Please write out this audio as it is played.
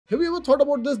Have you ever thought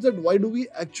about this, that why do we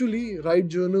actually write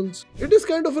journals? It is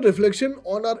kind of a reflection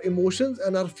on our emotions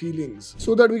and our feelings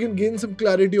so that we can gain some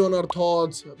clarity on our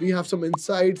thoughts, we have some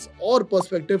insights or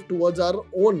perspective towards our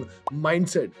own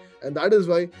mindset. And that is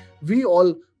why we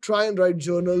all try and write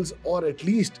journals, or at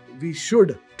least we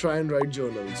should try and write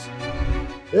journals.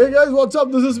 Hey guys, what's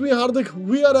up? This is me Hardik.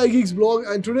 We are iGeeksblog,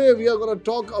 and today we are going to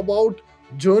talk about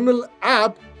journal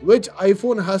app which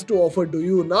iPhone has to offer to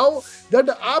you. Now that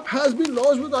app has been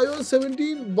launched with iOS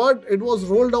 17, but it was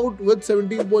rolled out with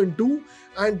 17.2,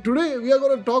 and today we are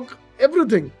going to talk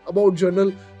everything about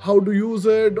journal, how to use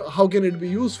it, how can it be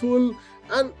useful,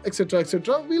 and etc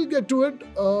etc. We'll get to it,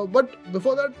 but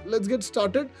before that, let's get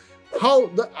started. How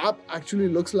the app actually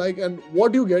looks like and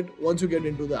what you get once you get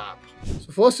into the app.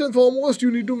 So first and foremost,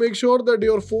 you need to make sure that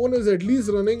your phone is at least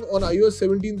running on iOS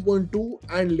 17.2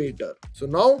 and later. So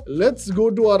now let's go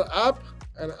to our app,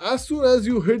 and as soon as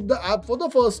you hit the app for the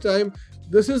first time,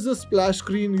 this is the splash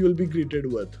screen you'll be greeted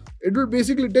with. It will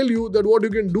basically tell you that what you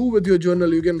can do with your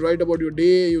journal. You can write about your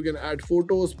day, you can add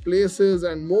photos, places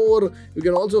and more. You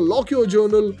can also lock your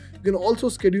journal. You can also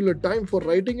schedule a time for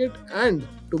writing it and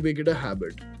to make it a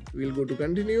habit. We'll go to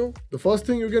continue. The first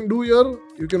thing you can do here,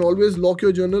 you can always lock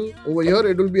your journal. Over here,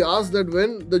 it will be asked that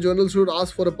when the journal should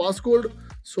ask for a passcode.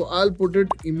 So I'll put it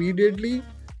immediately.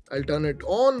 I'll turn it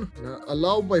on,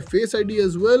 allow my Face ID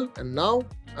as well. And now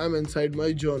I'm inside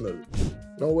my journal.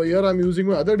 Now over here, I'm using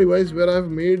my other device where I've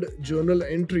made journal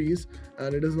entries,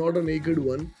 and it is not a naked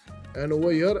one. And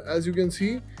over here, as you can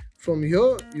see, from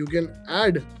here, you can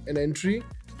add an entry.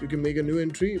 You can make a new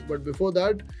entry. But before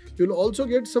that, you'll also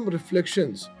get some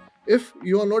reflections. If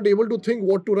you are not able to think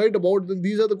what to write about, then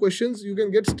these are the questions you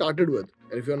can get started with.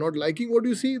 And if you're not liking what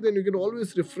you see, then you can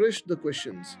always refresh the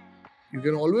questions. You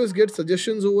can always get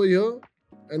suggestions over here.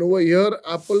 And over here,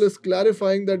 Apple is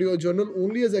clarifying that your journal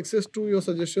only has access to your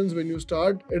suggestions when you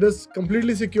start. It is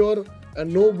completely secure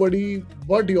and nobody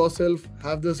but yourself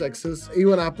have this access.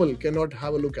 Even Apple cannot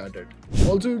have a look at it.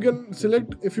 Also, you can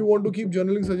select if you want to keep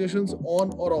journaling suggestions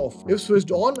on or off. If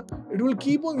switched on, it will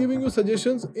keep on giving you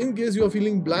suggestions in case you are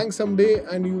feeling blank someday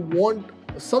and you want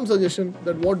some suggestion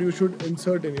that what you should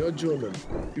insert in your journal.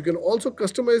 You can also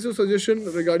customize your suggestion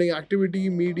regarding activity,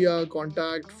 media,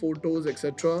 contact, photos,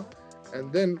 etc.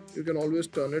 And then you can always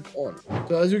turn it on.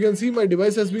 So as you can see, my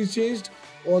device has been changed.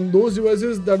 On those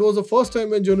devices, that was the first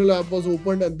time when journal app was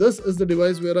opened, and this is the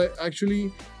device where I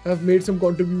actually have made some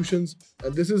contributions,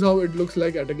 and this is how it looks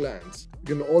like at a glance.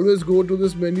 You can always go to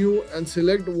this menu and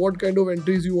select what kind of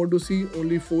entries you want to see: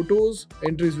 only photos,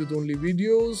 entries with only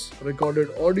videos,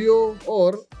 recorded audio,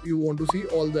 or you want to see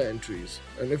all the entries.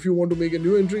 And if you want to make a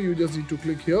new entry, you just need to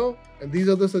click here, and these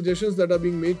are the suggestions that are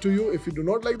being made to you. If you do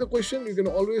not like the question, you can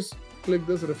always click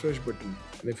this refresh button,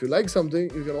 and if you like something,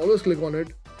 you can always click on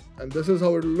it, and this is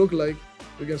how it will look like.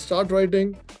 You can start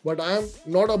writing, but I am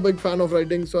not a big fan of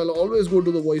writing, so I'll always go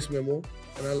to the voice memo,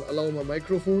 and I'll allow my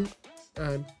microphone,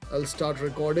 and I'll start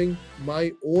recording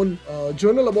my own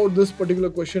journal about this particular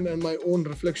question and my own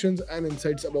reflections and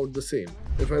insights about the same.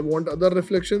 If I want other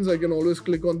reflections, I can always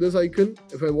click on this icon.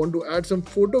 If I want to add some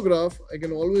photograph, I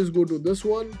can always go to this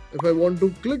one. If I want to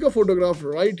click a photograph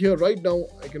right here, right now,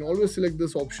 I can always select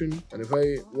this option. And if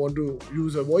I want to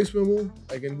use a voice memo,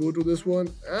 I can go to this one.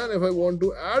 And if I want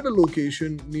to add a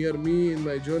location near me in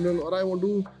my journal, or I want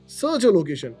to search a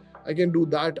location, I can do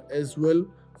that as well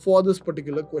for this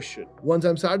particular question. Once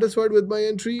I'm satisfied with my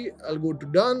entry, I'll go to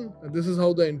done, and this is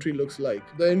how the entry looks like.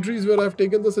 The entries where I've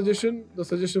taken the suggestion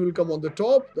will come on the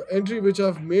top. The entry which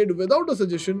I've made without a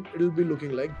suggestion, it will be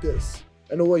looking like this.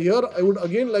 And over here, I would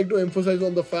again like to emphasize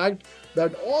on the fact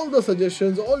that all the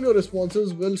suggestions, all your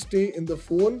responses will stay in the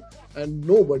phone, and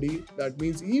nobody, that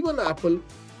means even Apple,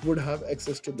 would have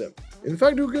access to them. In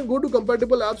fact, you can go to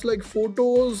compatible apps like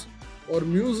Photos or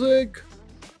Music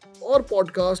or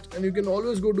Podcast, and you can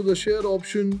always go to the share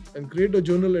option and create a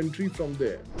journal entry from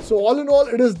there. So all in all,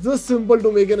 it is this simple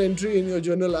to make an entry in your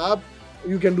journal app.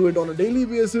 You can do it on a daily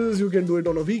basis, you can do it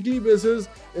on a weekly basis.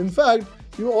 In fact,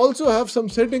 you also have some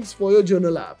settings for your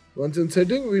journal app. Once in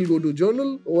setting, we'll go to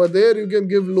journal. Over there, you can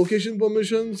give location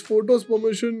permissions, photos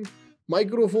permission,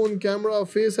 microphone, camera,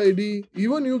 Face ID.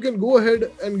 Even you can go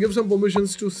ahead and give some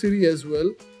permissions to Siri as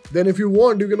well. Then if you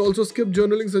want, you can also skip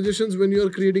journaling suggestions when you are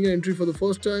creating an entry for the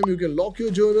first time. You can lock your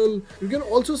journal. You can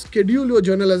also schedule your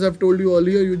journal, as I've told you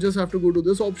earlier. You just have to go to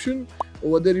this option.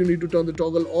 Over there, you need to turn the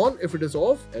toggle on if it is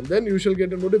off, and then you shall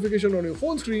get a notification on your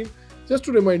phone screen just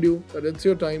to remind you that it's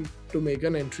your time to make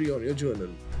an entry on your journal.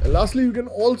 And lastly, you can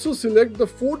also select the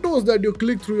photos that you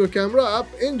click through your camera app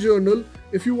in journal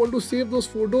if you want to save those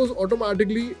photos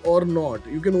automatically or not.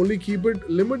 You can only keep it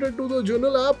limited to the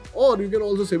journal app, or you can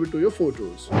also save it to your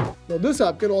photos. Now this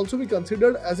app can also be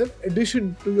considered as an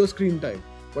addition to your screen time,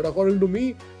 but according to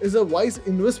me, is a wise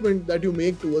investment that you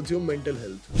make towards your mental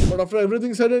health. But after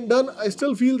everything said and done, I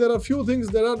still feel there are few things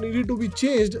that are needed to be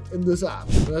changed in this app.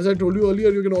 As I told you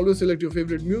earlier, you can always select your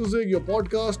favorite music, your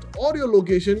podcast, or your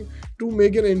location to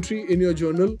make an entry in your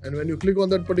journal, and when you click on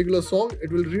that particular song,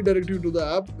 it will redirect you to the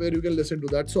app where you can listen to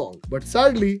that song. But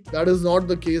sadly, that is not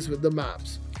the case with the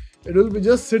maps. It will be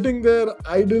just sitting there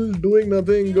idle, doing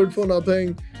nothing, good for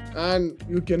nothing, and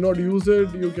you cannot use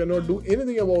it, you cannot do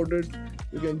anything about it.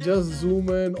 You can just zoom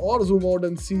in or zoom out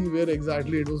and see where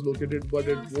exactly it was located, but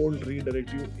it won't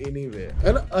redirect you anywhere.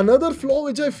 And another flaw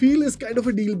which I feel is kind of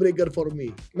a deal breaker for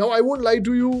me. Now I won't lie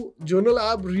to you, journal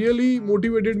app really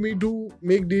motivated me to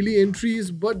make daily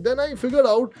entries, but then I figured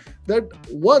out that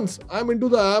once I'm into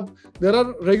the app, there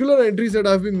are regular entries that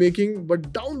I've been making,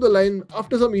 but down the line,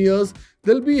 after some years,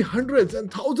 there'll be hundreds and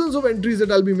thousands of entries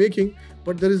that I'll be making,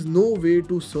 but there is no way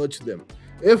to search them.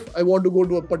 If I want to go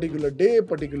to a particular day,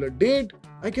 particular date,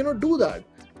 I cannot do that.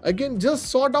 I can just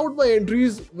sort out my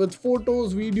entries with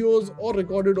photos, videos, or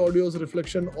recorded audios,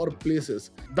 reflection, or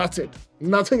places. That's it.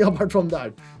 Nothing apart from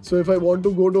that. So if I want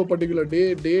to go to a particular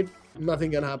day, date, nothing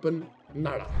can happen.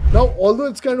 Nada. Now, although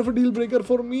it's kind of a deal breaker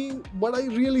for me, but I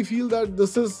really feel that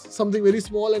this is something very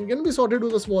small and can be sorted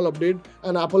with a small update,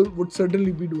 and Apple would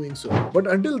certainly be doing so. But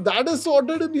until that is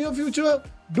sorted in near future,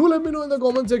 do let me know in the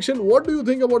comment section what do you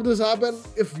think about this app and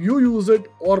if you use it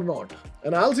or not.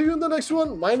 And I'll see you in the next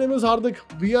one. My name is Hardik.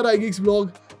 We are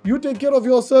iGeeksblog. You take care of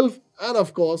yourself, and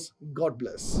of course, God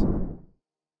bless.